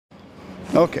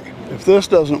Okay, if this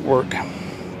doesn't work,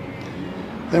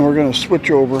 then we're going to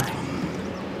switch over.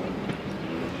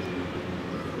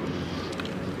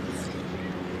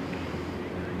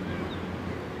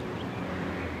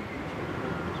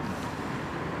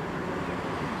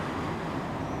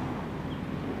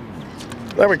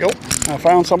 There we go. I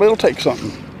found somebody that'll take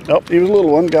something. Oh, he was a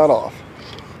little one, got off.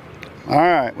 All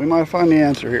right, we might find the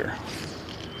answer here.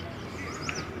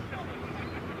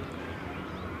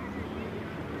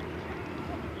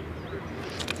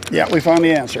 Yeah, we found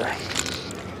the answer.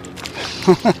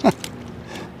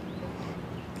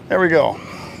 There we go.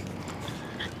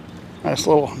 Nice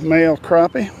little male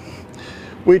crappie.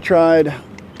 We tried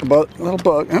a little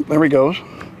bug. Oh, there he goes.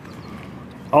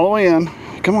 All the way in.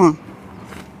 Come on.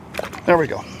 There we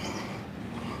go.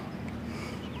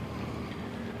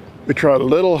 We tried a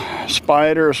little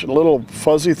spider, a little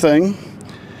fuzzy thing.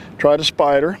 Tried a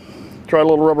spider. Tried a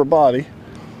little rubber body.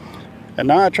 And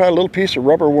now I tried a little piece of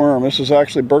rubber worm. This is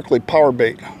actually Berkeley power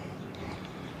bait.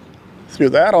 Threw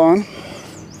that on.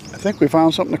 I think we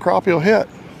found something the crappie will hit.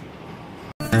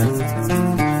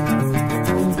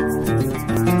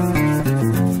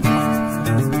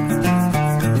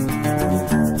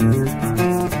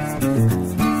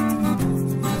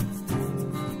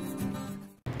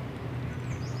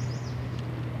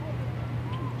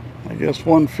 I guess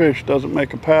one fish doesn't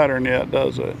make a pattern yet,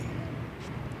 does it?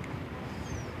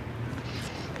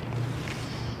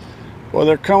 Well,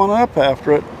 they're coming up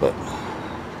after it, but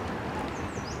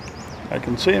I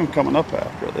can see them coming up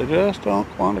after it. They just don't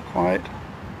want to quite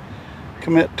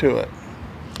commit to it.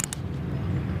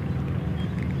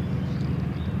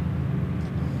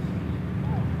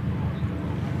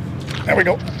 There we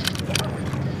go.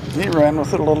 He ran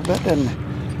with it a little bit, didn't he?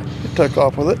 He took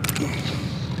off with it.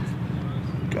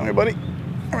 Come here, buddy.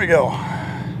 There we go.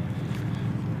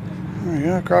 There we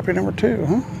go, crappie number 2,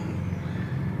 huh?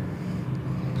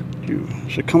 You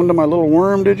should come to my little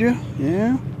worm, did you?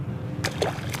 Yeah.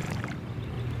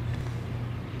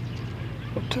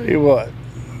 I'll tell you what,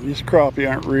 these crappie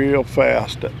aren't real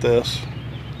fast at this.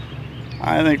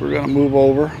 I think we're going to move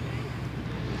over.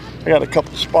 I got a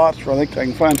couple of spots where I think I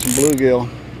can find some bluegill.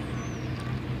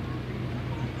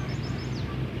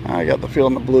 I got the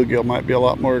feeling the bluegill might be a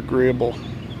lot more agreeable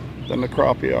than the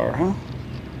crappie are, huh?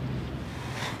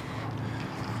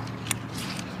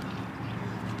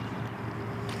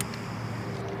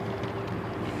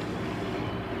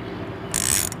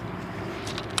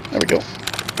 There we go.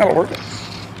 That'll work.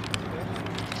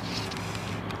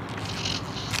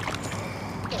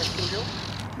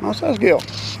 Nice size gill.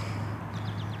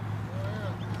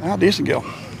 Ah, decent gill.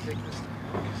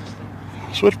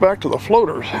 Switch back to the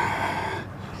floaters.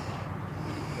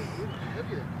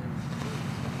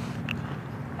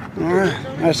 All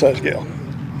right, nice size gill.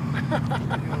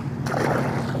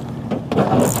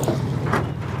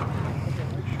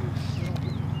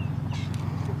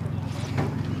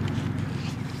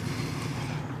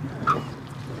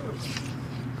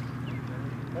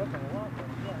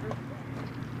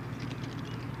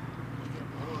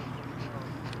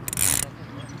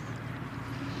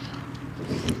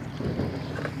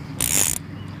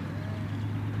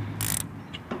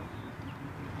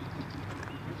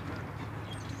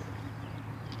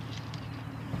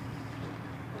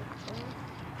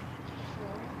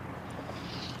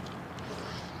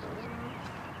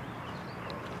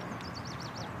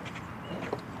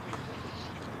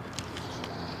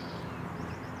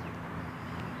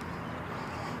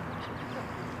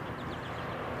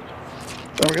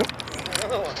 There we go.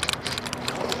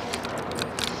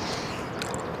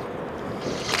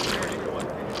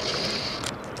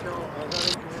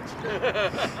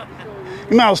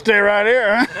 You might stay right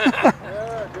here, huh?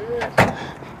 Yeah, dude.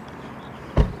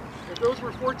 If those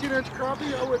were 14-inch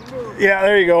crappie, I wouldn't move. Yeah,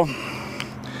 there you go.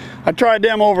 I tried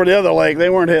them over the other lake.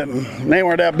 They weren't hitting. They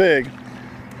weren't that big.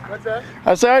 What's that?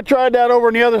 I said I tried that over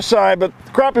on the other side, but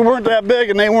the crappie weren't that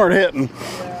big and they weren't hitting.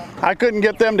 Yeah. I couldn't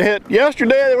get them to hit.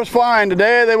 Yesterday it was fine.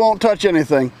 Today they won't touch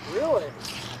anything. Really?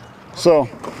 So.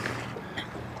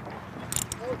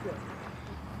 Okay.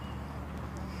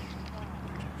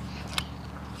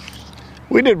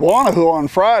 We did Wanahoo on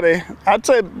Friday. I'd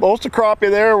say most of the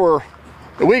crappie there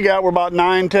that we got were about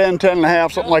 9, 10, 10 and a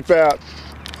half, something like that.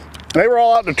 They were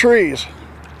all out in the trees.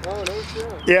 Oh, no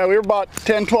shit. Yeah, we were about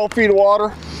 10, 12 feet of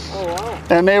water. Oh, wow.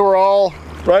 And they were all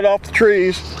right off the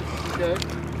trees. Okay.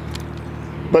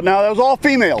 But now that was all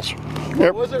females.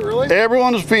 Was it really?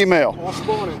 Everyone was female. All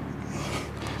spawning.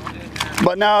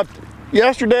 But now,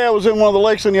 yesterday I was in one of the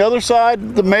lakes on the other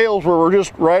side. The males were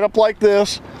just right up like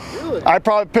this. Really? I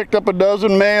probably picked up a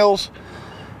dozen males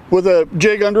with a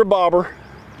jig under a bobber.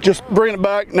 just bring it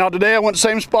back. Now today I went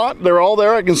same spot. They're all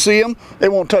there. I can see them. They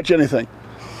won't touch anything.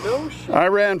 No shit. I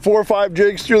ran 4 or 5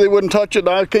 jigs through. They wouldn't touch it.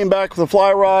 I came back with a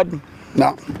fly rod.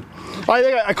 No. I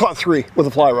think I caught 3 with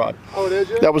a fly rod. Oh, did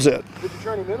you? That was it. Did you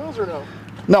try any minnows or no?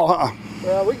 No,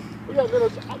 Well, we got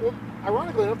minnows.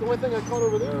 Ironically enough, the only thing I caught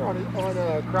over there on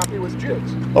crappie was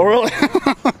jigs. Oh, really?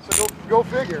 So go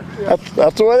figure. Yeah.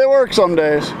 That's the way they work some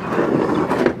days.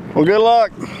 Well, good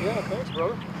luck. Yeah, thanks,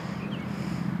 brother.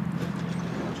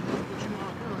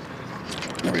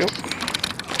 There we go.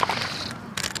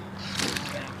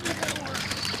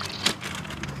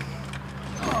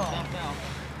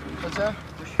 What's that?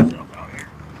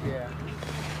 Yeah.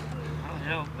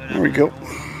 There we go.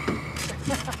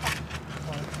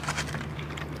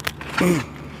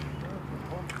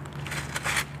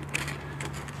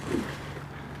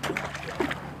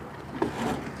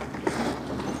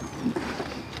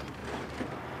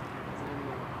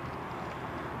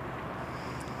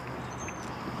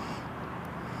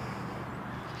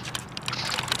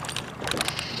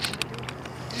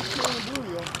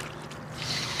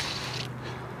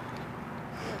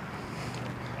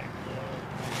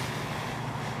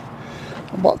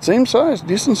 About same size,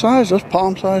 decent size, just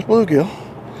palm size bluegill.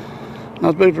 Not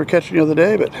as big for catching the other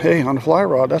day, but hey, on the fly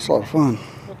rod, that's a lot of fun.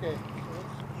 Okay.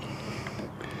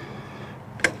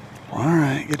 All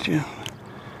right, get you.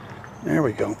 There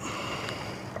we go.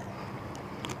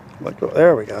 Let go.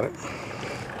 There we got it.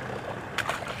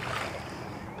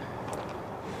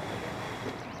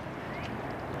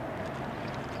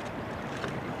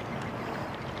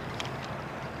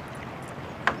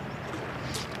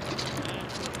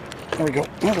 There we go.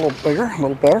 That's a little bigger, a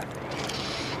little better.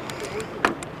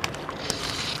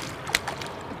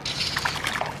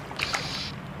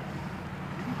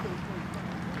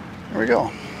 There we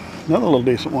go. Another little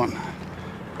decent one.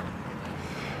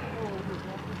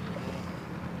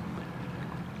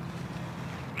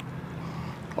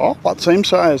 All about the same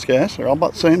size, guys. They're all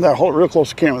about the same. That hold it real close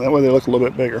to the camera. That way they look a little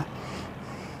bit bigger.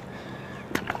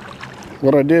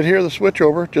 What I did here, the switch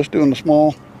over, just doing the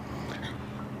small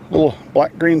little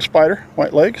black-green spider,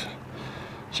 white legs.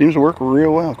 Seems to work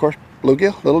real well. Of course,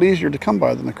 bluegill, a little easier to come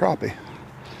by than the crappie.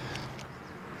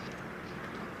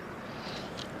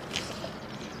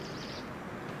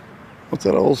 What's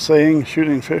that old saying,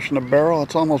 shooting fish in a barrel?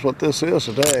 That's almost what this is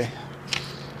today.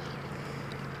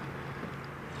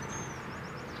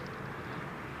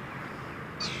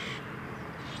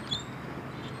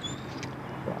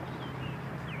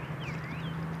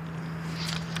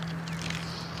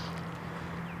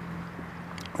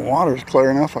 The water's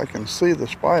clear enough I can see the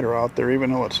spider out there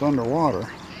even though it's underwater.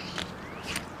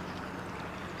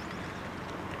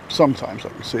 Sometimes I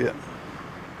can see it.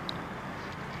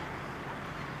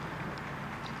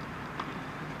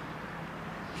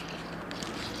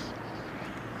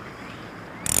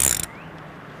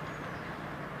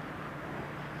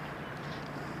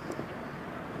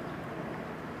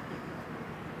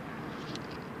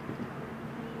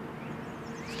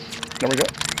 There we go.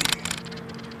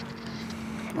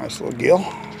 Nice little gill.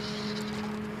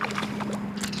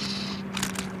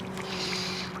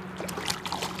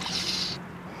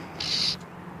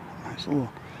 Nice little,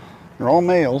 they're all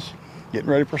males, getting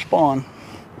ready for spawn.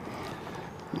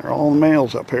 They're all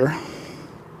males up here.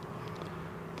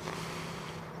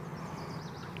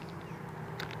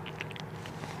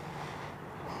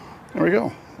 There we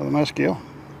go, another nice gill.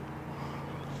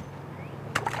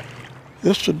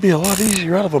 This would be a lot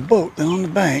easier out of a boat than on the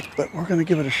bank, but we're going to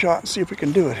give it a shot and see if we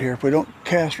can do it here. If we don't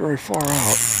cast very far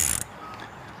out,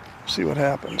 see what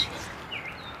happens.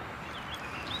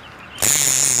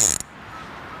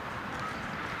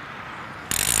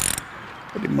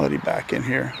 Pretty muddy back in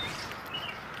here.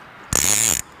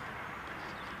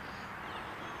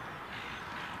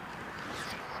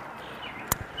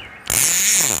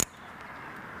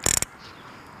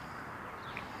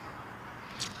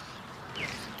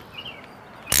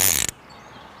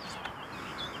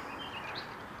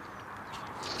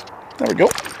 There we go.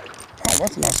 Oh,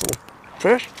 that's a nice little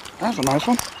fish. That's a nice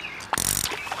one.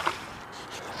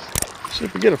 See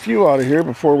if we get a few out of here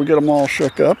before we get them all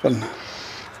shook up and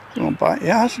you won't bite.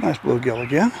 Yeah, that's a nice bluegill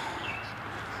again.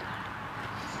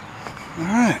 All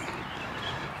right.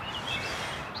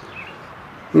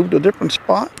 Moved to a different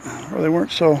spot where they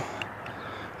weren't so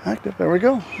active. There we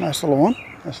go. Nice little one.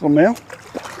 Nice little male.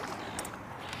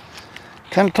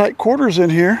 Kind of tight quarters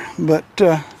in here, but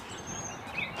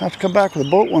have to come back with a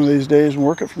boat one of these days and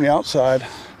work it from the outside.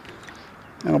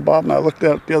 You know, Bob and I looked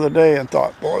at it the other day and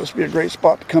thought, boy, this would be a great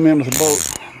spot to come in with a boat,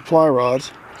 fly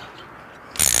rods.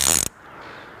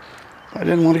 I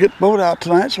didn't want to get the boat out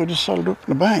tonight, so I just decided to do it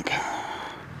from the bank.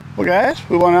 Well guys,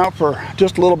 we went out for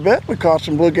just a little bit. We caught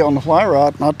some bluegill on the fly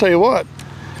rod, and I'll tell you what,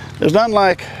 there's nothing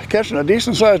like catching a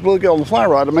decent sized bluegill on the fly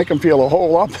rod to make them feel a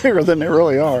whole lot bigger than they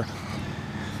really are.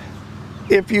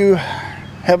 If you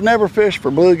have never fished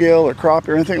for bluegill or crappie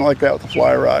or anything like that with a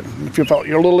fly rod, if you felt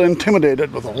you're a little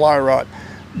intimidated with a fly rod,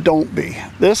 don't be.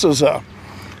 This is a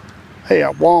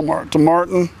Walmart. It's a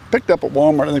Martin, picked up at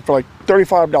Walmart, I think for like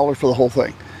 $35 for the whole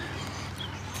thing.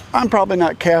 I'm probably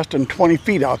not casting 20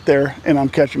 feet out there and I'm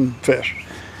catching fish.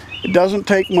 It doesn't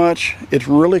take much. It's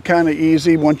really kind of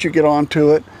easy once you get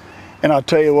onto it. And I'll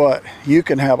tell you what, you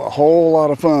can have a whole lot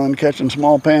of fun catching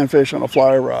small panfish on a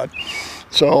fly rod.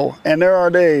 So, and there are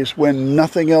days when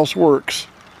nothing else works,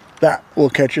 that will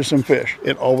catch you some fish.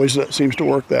 It always seems to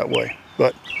work that way.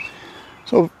 But,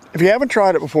 so if you haven't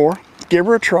tried it before, give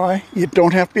her a try. You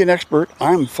don't have to be an expert.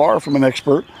 I'm far from an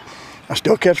expert. I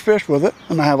still catch fish with it,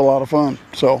 and I have a lot of fun.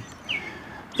 So,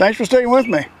 thanks for sticking with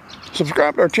me.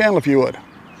 Subscribe to our channel if you would.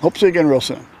 Hope to see you again real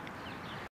soon.